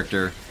 New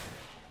character.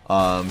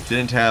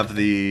 Didn't have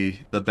the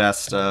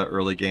best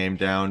early game,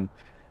 down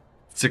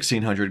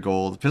 1,600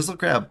 gold. Pistol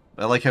Crab,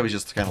 I like how he's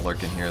just kind of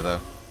lurking here, though.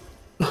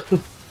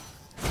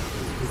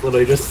 He's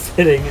literally just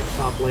sitting in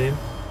top lane.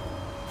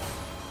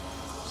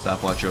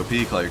 Stopwatch OP,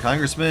 call your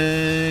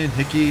congressman.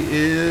 Hickey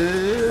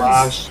is...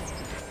 Flash.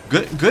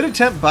 Good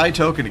attempt by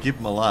Token to keep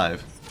him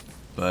alive.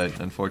 But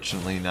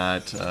unfortunately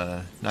not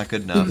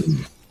good enough.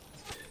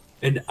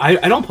 And I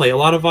don't play a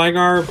lot of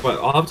Vigar, but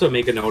I'll have to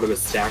make a note of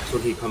his stacks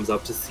when he comes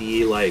up to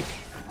see, like,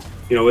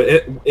 you know,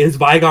 is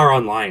Vigar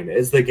online?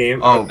 Is the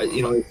game... Oh,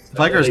 you know,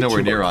 Vigar's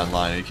nowhere near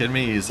online. Are you kidding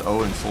me? He's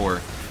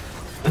 0-4.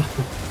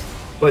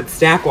 But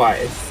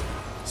stack-wise...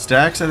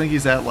 Stacks, I think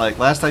he's at, like,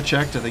 last I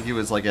checked, I think he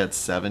was, like, at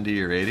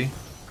 70 or 80.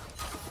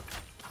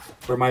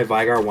 For my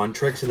Vigar 1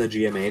 tricks in the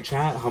GMA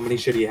chat, how many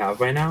should he have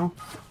by now?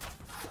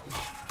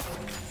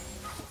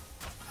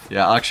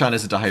 Yeah, Akshan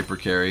isn't a hyper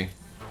carry.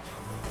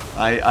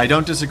 I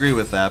don't disagree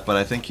with that, but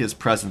I think his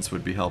presence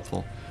would be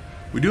helpful.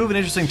 We do have an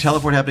interesting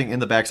teleport happening in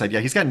the backside. Yeah,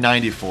 he's got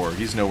 94.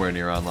 He's nowhere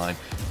near online.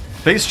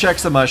 Face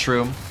checks the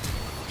mushroom.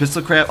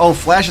 Pistol Crab, oh,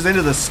 flashes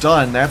into the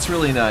stun, that's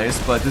really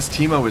nice, but this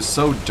Teemo is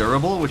so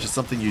durable, which is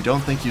something you don't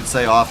think you'd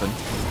say often.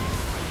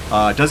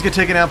 Does get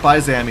taken out by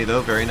Zammy,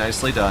 though, very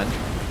nicely done.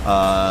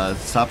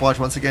 Stopwatch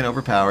once again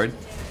overpowered.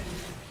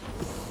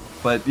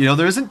 But, you know,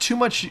 there isn't too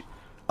much...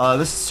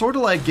 this is sort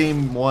of like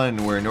Game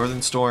 1, where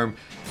Northern Storm,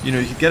 you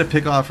know, you could get a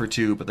pick-off or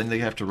two, but then they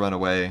have to run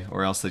away,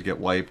 or else they'd get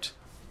wiped.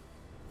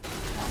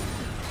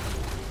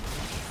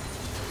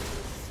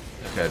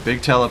 Okay,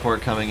 big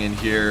teleport coming in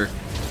here.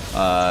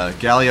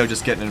 Galio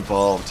just getting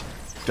involved.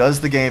 Does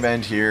the game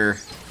end here?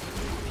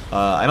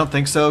 I don't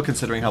think so,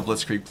 considering how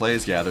Blitzkrieg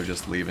plays. Yeah, they're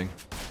just leaving.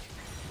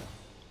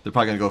 They're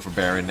probably going to go for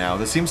Baron now.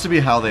 This seems to be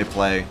how they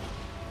play.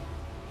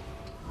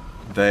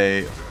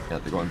 Yeah, they're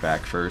going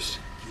back first.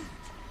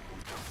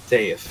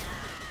 Safe.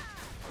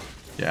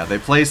 Yeah, they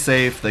play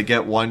safe. They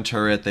get one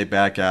turret. They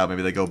back out.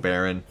 Maybe they go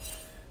Baron.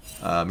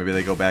 Maybe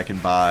they go back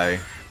and buy.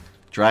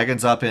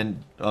 Dragon's up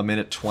in a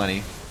minute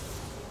 20.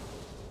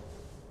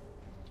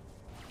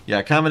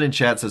 Yeah, comment in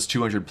chat says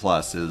 200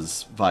 plus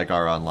is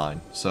Vigar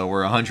Online. So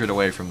we're 100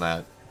 away from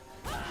that.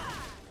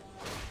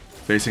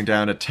 Facing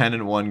down at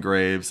 10-1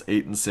 Graves,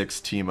 8-6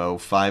 Teemo,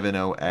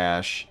 5-0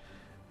 Ashe,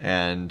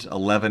 and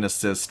 11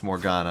 assist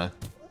Morgana.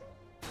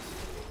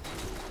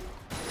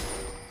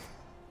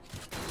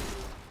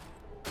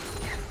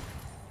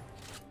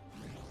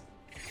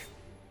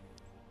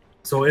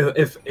 So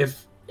if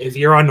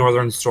you're on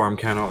Northern Storm,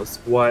 Kenos,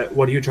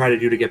 what do you try to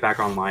do to get back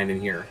online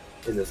in here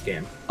in this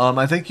game?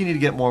 I think you need to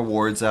get more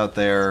wards out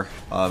there.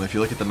 If you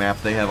look at the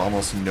map, they have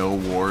almost no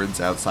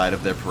wards outside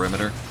of their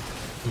perimeter.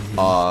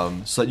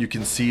 So that you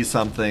can see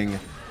something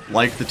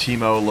like the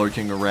Teemo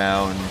lurking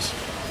around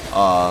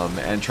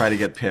and try to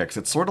get picks.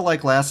 It's sort of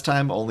like last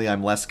time, only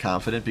I'm less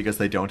confident because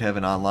they don't have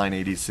an online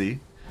ADC.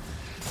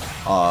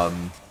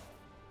 And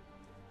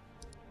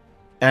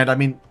I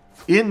mean,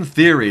 in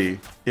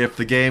theory, if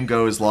the game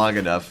goes long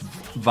enough,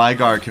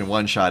 Vigar can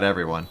one-shot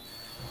everyone.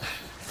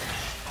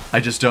 I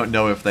just don't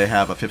know if they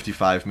have a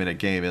 55-minute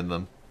game in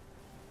them.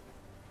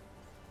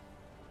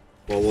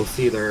 Well, we'll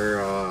see.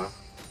 They're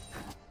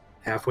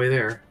halfway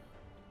there.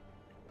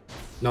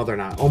 No, they're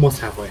not. Almost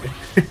halfway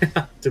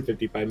to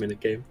 55-minute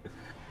game.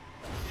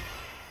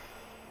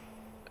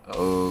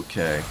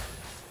 Okay.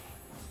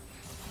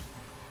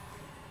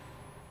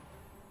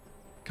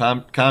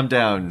 Calm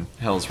down,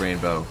 Hell's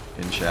Rainbow,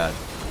 in chat.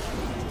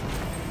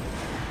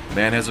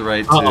 Man has a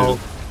right to...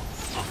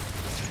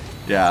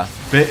 Yeah.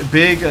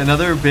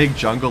 Another big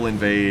jungle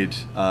invade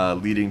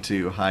leading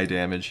to high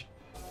damage.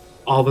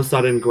 All of a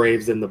sudden,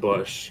 Graves in the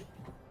bush.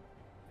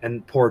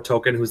 And poor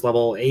Token, who's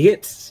level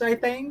 8, I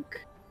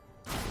think?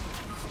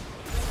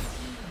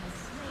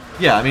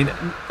 Yeah, I mean,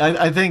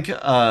 I think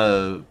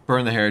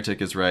Burn the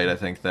Heretic is right. I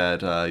think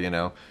that, you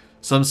know,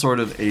 some sort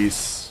of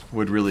ace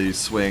would really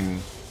swing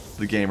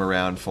the game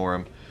around for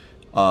him.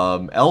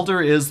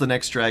 Elder is the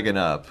next dragon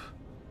up.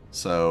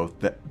 So,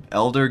 the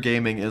Elder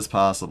gaming is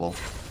possible.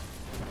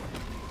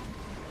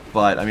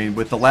 But, I mean,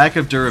 with the lack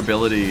of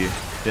durability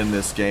in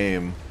this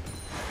game,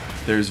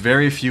 there's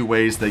very few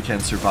ways they can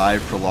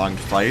survive prolonged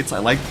fights. I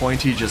like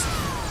Pointy just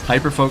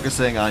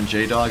hyper-focusing on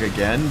J-Dog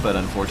again, but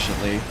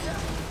unfortunately...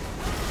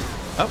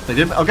 Oh, they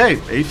didn't... Okay,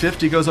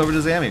 850 goes over to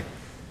Zammy.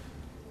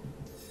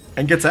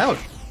 And gets out.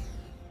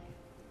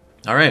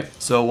 Alright,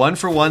 so 1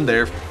 for 1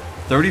 there.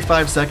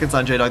 35 seconds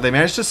on J-Dog. They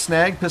managed to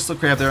snag Pistol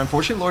Crab there.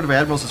 Unfortunately, Lord of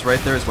Admirals is right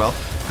there as well.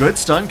 Good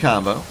stun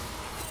combo.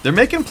 They're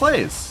making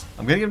plays.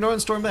 I'm going to give Northern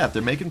Storm that.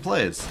 They're making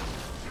plays.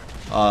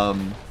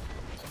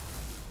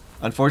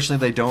 Unfortunately,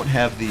 they don't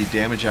have the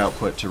damage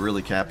output to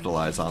really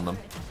capitalize on them.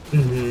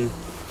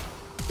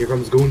 Here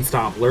comes Goon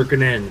Stomp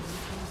lurking in.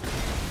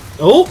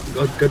 Oh,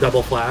 good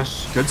double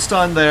flash. Good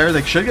stun there.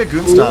 They should get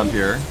Goon Stomp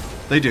here.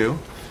 They do.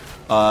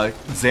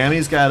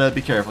 Zammy's got to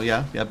be careful.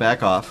 Yeah,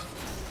 back off.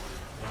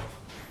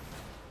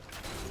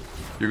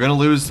 You're going to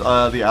lose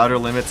the outer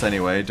limits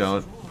anyway.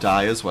 Don't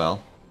die as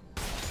well.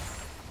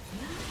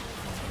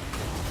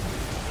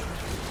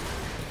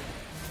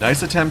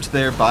 Nice attempt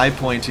there by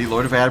Pointy.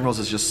 Lord of Admirals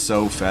is just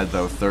so fed,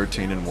 though.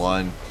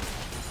 13-1.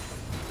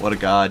 What a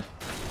god.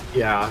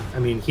 Yeah, I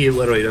mean, he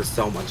literally does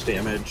so much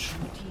damage.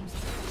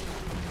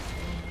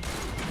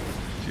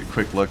 Do a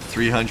quick look.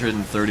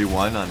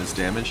 331 on his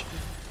damage.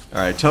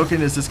 Alright,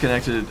 Token is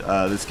disconnected.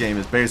 This game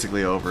is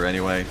basically over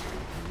anyway.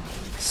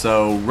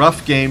 So,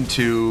 rough game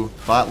 2.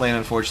 Bot lane,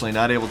 unfortunately,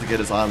 not able to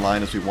get as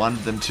online as we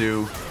wanted them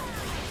to.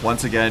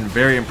 Once again,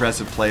 very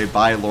impressive play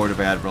by Lord of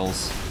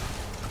Admirals.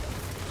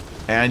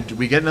 And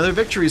we get another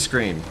victory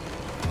screen.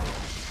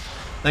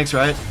 Thanks,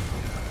 Riot.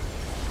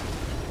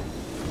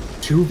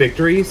 2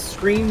 victory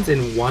screens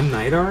in one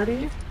night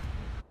already?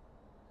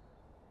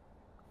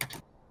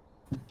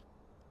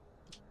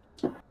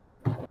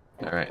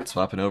 Alright,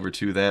 swapping over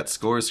to that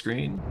score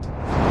screen.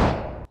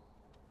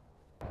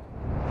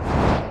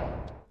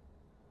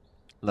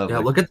 Lovely. Yeah,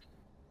 look at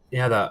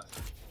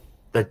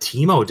the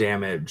Teemo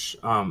damage.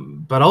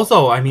 But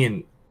also, I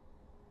mean,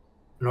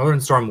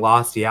 Northern Storm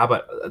lost, yeah,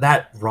 but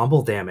that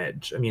Rumble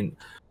damage, I mean,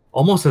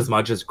 almost as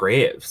much as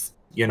Graves,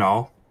 you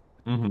know?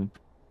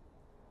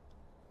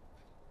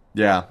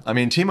 Yeah, I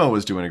mean, Teemo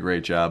was doing a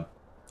great job.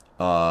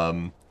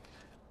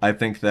 I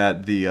think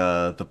that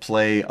the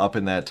play up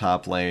in that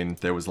top lane,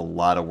 there was a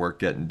lot of work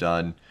getting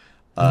done,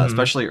 Hmm.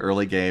 especially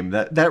early game.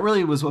 That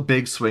really was a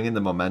big swing in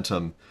the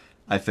momentum.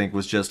 I think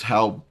was just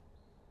how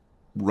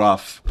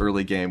rough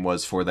early game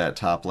was for that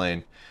top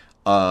lane.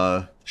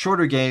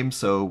 Shorter game,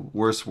 so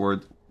worse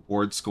ward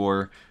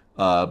score,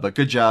 but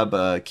good job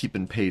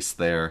keeping pace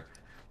there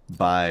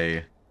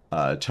by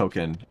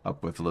Token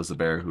up with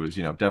Elizabeth, who is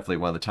definitely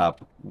one of the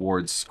top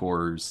ward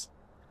scorers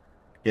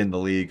in the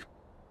league.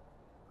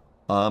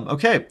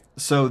 Okay,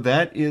 so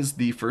that is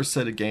the first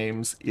set of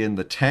games in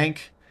the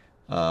tank.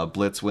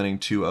 Blitz winning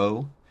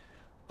 2-0.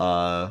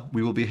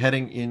 We will be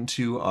heading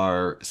into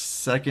our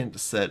second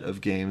set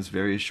of games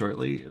very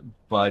shortly,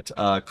 but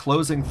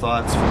closing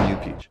thoughts from you,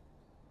 Peach.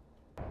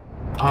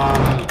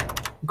 Um,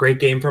 Great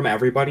game from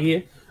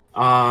everybody.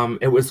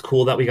 It was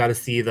cool that we got to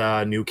see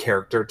the new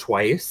character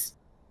twice.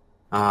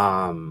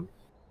 Um,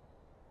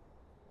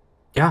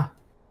 yeah,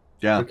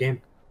 Yeah, good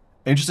game.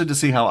 interested to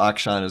see how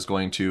Akshan is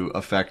going to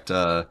affect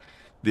the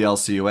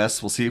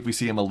LCUS. We'll see if we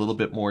see him a little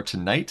bit more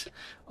tonight.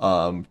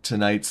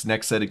 Tonight's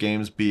next set of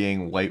games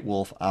being White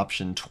Wolf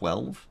Option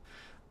 12.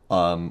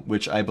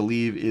 Which I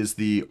believe is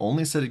the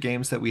only set of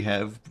games that we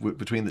have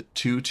between the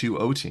two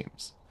 2-0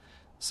 teams.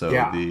 So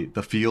Yeah.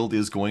 the field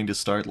is going to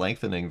start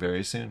lengthening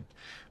very soon.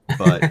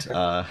 But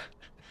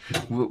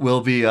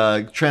we'll be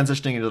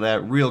transitioning into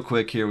that real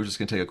quick here. We're just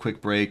going to take a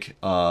quick break.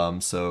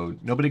 So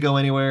nobody go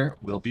anywhere.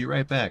 We'll be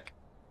right back.